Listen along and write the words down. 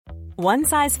One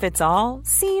size fits all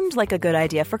seemed like a good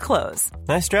idea for clothes.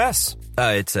 Nice dress.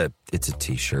 It's a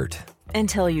t-shirt.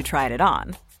 Until you tried it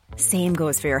on. Same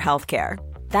goes for your healthcare.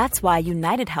 That's why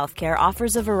United Healthcare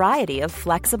offers a variety of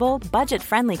flexible,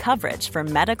 budget-friendly coverage for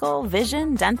medical,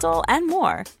 vision, dental, and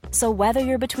more. So whether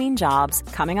you're between jobs,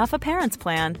 coming off a parent's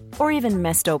plan, or even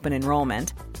missed open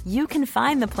enrollment, you can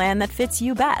find the plan that fits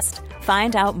you best.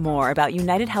 Find out more about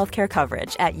United Healthcare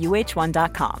coverage at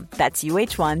uh1.com. That's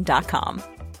uh1.com.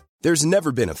 There's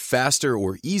never been a faster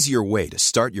or easier way to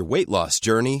start your weight loss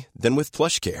journey than with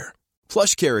PlushCare.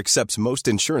 PlushCare accepts most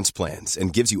insurance plans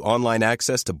and gives you online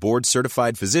access to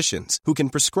board-certified physicians who can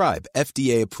prescribe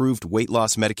FDA-approved weight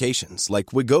loss medications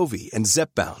like Wegovy and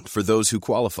Zepbound for those who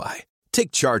qualify.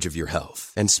 Take charge of your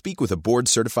health and speak with a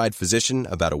board-certified physician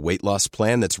about a weight loss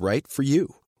plan that's right for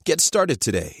you. Get started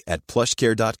today at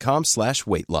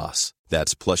plushcare.com/weight-loss.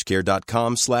 That's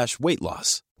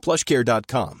plushcare.com/weight-loss.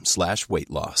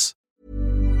 plushcare.com/weight-loss.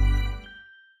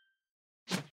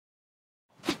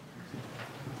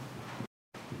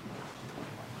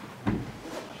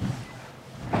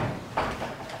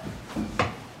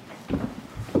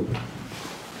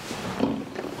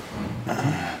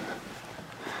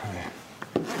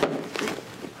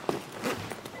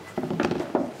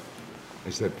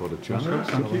 Is that for the channel?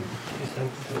 Thank you. You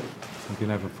can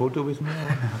have a photo with me.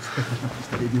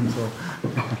 Stadium, so.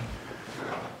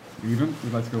 Even,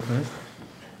 you'd like to go first?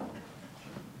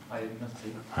 Hi, nice to see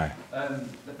you. Hi.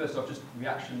 First off, just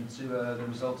reaction to the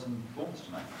results and performance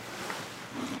tonight.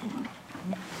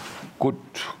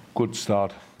 Good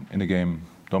start in the game,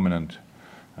 dominant.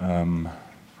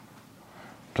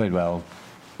 Played well,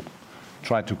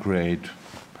 tried to create,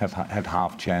 had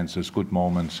half chances, good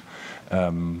moments.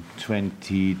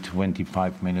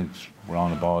 25 minutes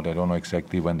roundabout. I don't know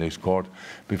exactly when they scored.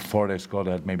 Before they scored,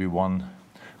 they had maybe one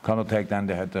counter-attack. Then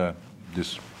they had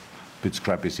this bit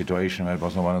scrappy situation where it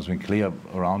was no one has been clear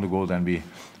around the goal.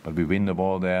 But we win the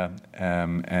ball there,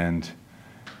 and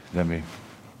then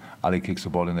Ali kicks the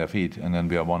ball in their feet, and then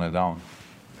we are 1-0 down.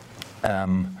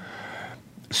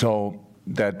 So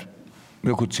that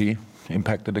you could see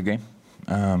impacted the game.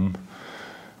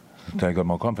 They got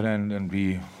more confident, and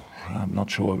I'm not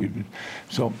sure. We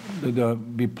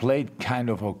played kind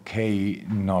of okay,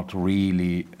 not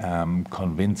really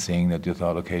convincing that you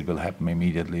thought, okay, it will happen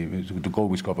immediately. The goal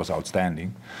we scored was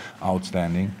outstanding.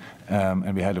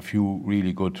 And we had a few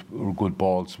really good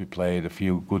balls. We played a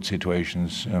few good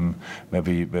situations where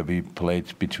we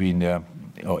played between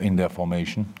in their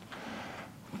formation.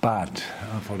 But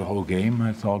for the whole game,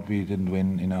 I thought we didn't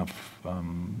win enough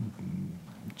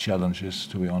challenges,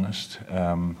 to be honest.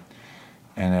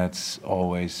 And that's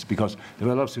always because there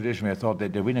were a lot of situations where I thought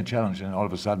that they win a challenge and all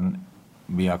of a sudden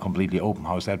we are completely open.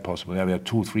 How is that possible? Yeah, we have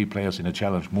 2-3 players in a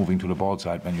challenge moving to the ball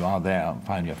side. When you are there,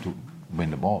 fine, you have to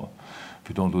win the ball. If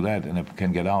you don't do that and it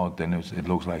can get out, then it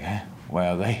looks like,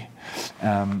 where are they?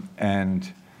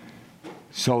 And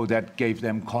so that gave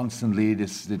them constantly they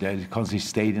constantly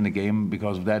stayed in the game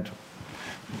because of that.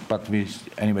 But we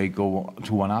anyway go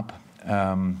 2-1 up.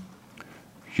 And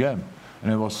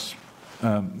it was.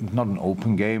 Not an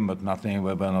open game, but nothing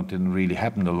where it didn't really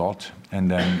happen a lot. And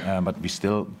then, but we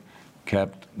still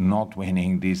kept not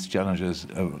winning these challenges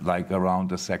like around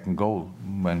the second goal.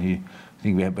 When I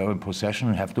think we have in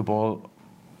possession, have the ball,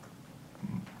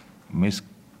 I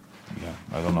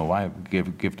don't know why,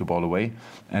 give the ball away.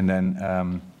 And then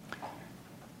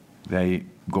they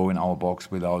go in our box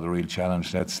without a real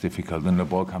challenge. That's difficult. When the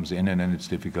ball comes in and then it's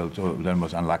difficult. So then it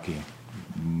was unlucky.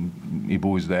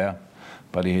 Ibu is there.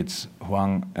 But he hits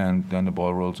Huang, and then the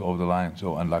ball rolls over the line.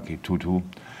 So unlucky, 2-2.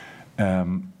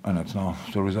 And that's now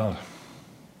the result.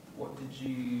 What did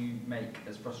you make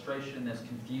as frustration, as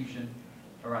confusion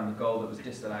around the goal that was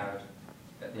disallowed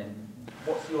at the end?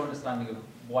 What's your understanding of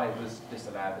why it was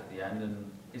disallowed at the end, and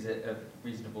is it a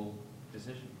reasonable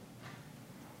decision?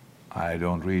 I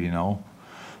don't really know.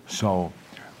 So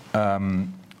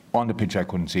on the pitch, I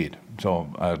couldn't see it. So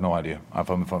I have no idea.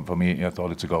 For me, I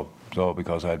thought it's a goal. So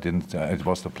because I didn't, it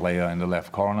was the player in the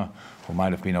left corner who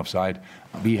might have been offside.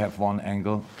 We have one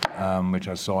angle, which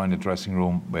I saw in the dressing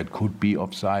room, where it could be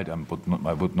offside. I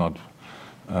would not,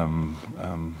 I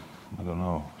don't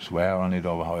know, swear on it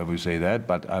or however you say that,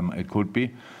 but it could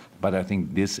be. But I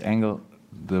think this angle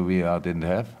the VR didn't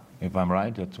have, if I'm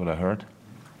right. That's what I heard.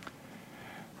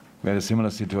 We had a similar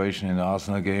situation in the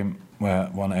Arsenal game where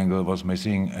one angle was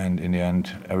missing, and in the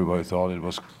end, everybody thought it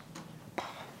was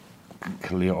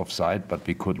clear offside, but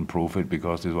we couldn't prove it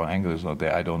because this one angle is not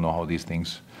there. I don't know how these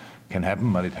things can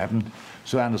happen, but it happened.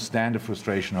 So I understand the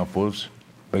frustration of Wolves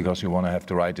because you want to have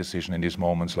the right decision in these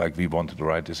moments, like we wanted the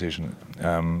right decision.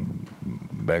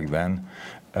 back then.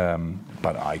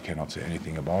 But I cannot say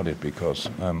anything about it because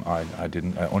I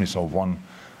only saw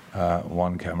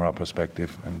one camera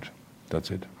perspective, and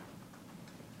that's it.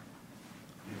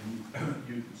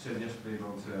 You said yesterday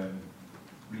about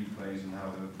replays and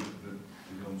how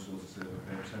the young sort of still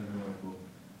sending Liverpool.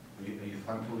 Are you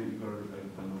thankful that you've got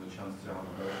another chance to have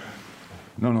a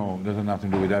go? No, that has nothing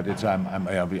to do with that. It's I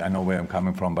know where I'm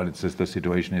coming from, but it's just the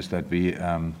situation is that we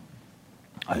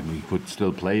could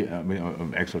still play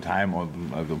extra time or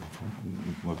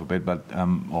a bit, but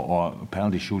or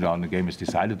penalty shootout, and the game is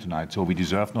decided tonight. So we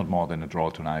deserve not more than a draw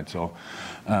tonight. So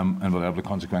and whatever the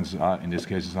consequences are, in this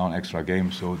case, it's not an extra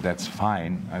game, so that's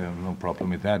fine. I have no problem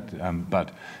with that.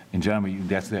 But in Germany,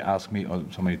 that's they asked me, or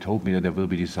somebody told me that there will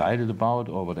be decided about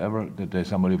or whatever, that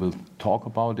somebody will talk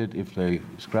about it if they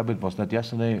scrap it. Was that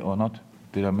yesterday or not?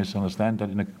 Did I misunderstand that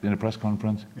in a press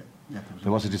conference? Yeah. Yeah,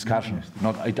 there was a discussion.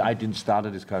 I didn't start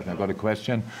a discussion. I got a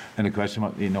question, and the question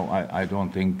was, I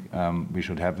don't think we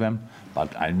should have them,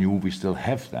 but I knew we still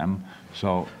have them.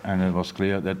 So, and it was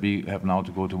clear that we have now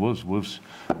to go to Wolves. Wolves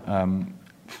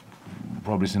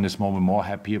probably is in this moment more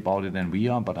happy about it than we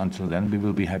are, but until then we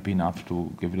will be happy enough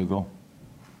to give it a go.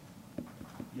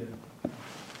 Yeah.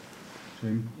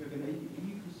 Jürgen, are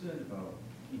you concerned about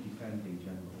you defending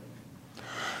generally?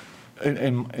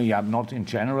 Not in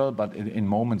general, but in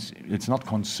moments, it's not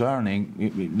concerning.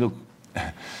 Look,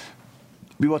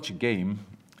 we watch a game,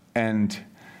 and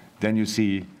then you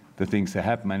see the things that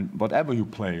happen. And whatever you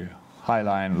play, high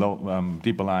line, low,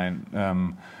 deeper line,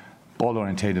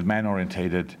 ball-orientated,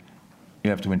 man-orientated, you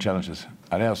have to win challenges.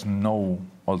 There's no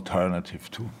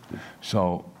alternative to.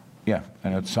 So, yeah,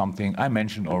 and it's something I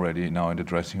mentioned already now in the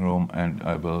dressing room, and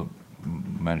I will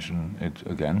mention it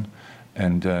again.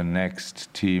 And the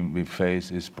next team we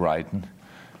face is Brighton.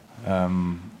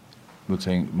 Would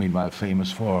say, meanwhile,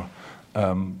 famous for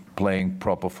playing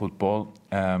proper football.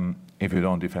 If you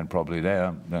don't defend properly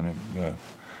there, then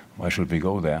why should we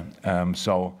go there?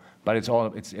 But it's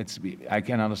all. I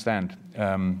can understand.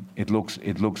 It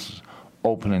looks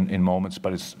open in moments,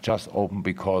 but it's just open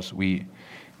because we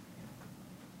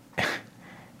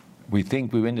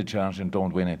think we win the challenge and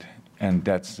don't win it. And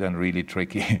that's then really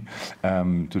tricky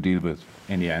to deal with.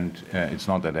 In the end, it's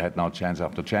not that they had now chance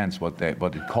after chance. What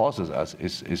it causes us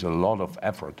is a lot of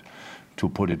effort to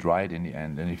put it right in the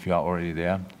end. And if you are already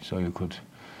there, so you could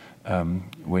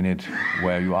win it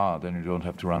where you are, then you don't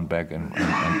have to run back and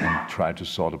try to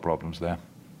solve the problems there.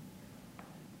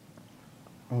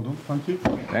 Well done, thank you.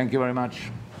 Thank you very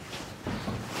much.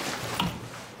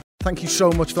 Thank you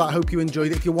so much for that. I hope you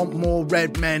enjoyed it. If you want more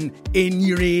Red Men in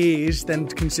your ears, then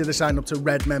consider signing up to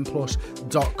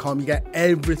redmenplus.com. You get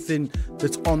everything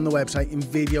that's on the website in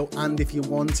video, and if you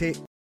want it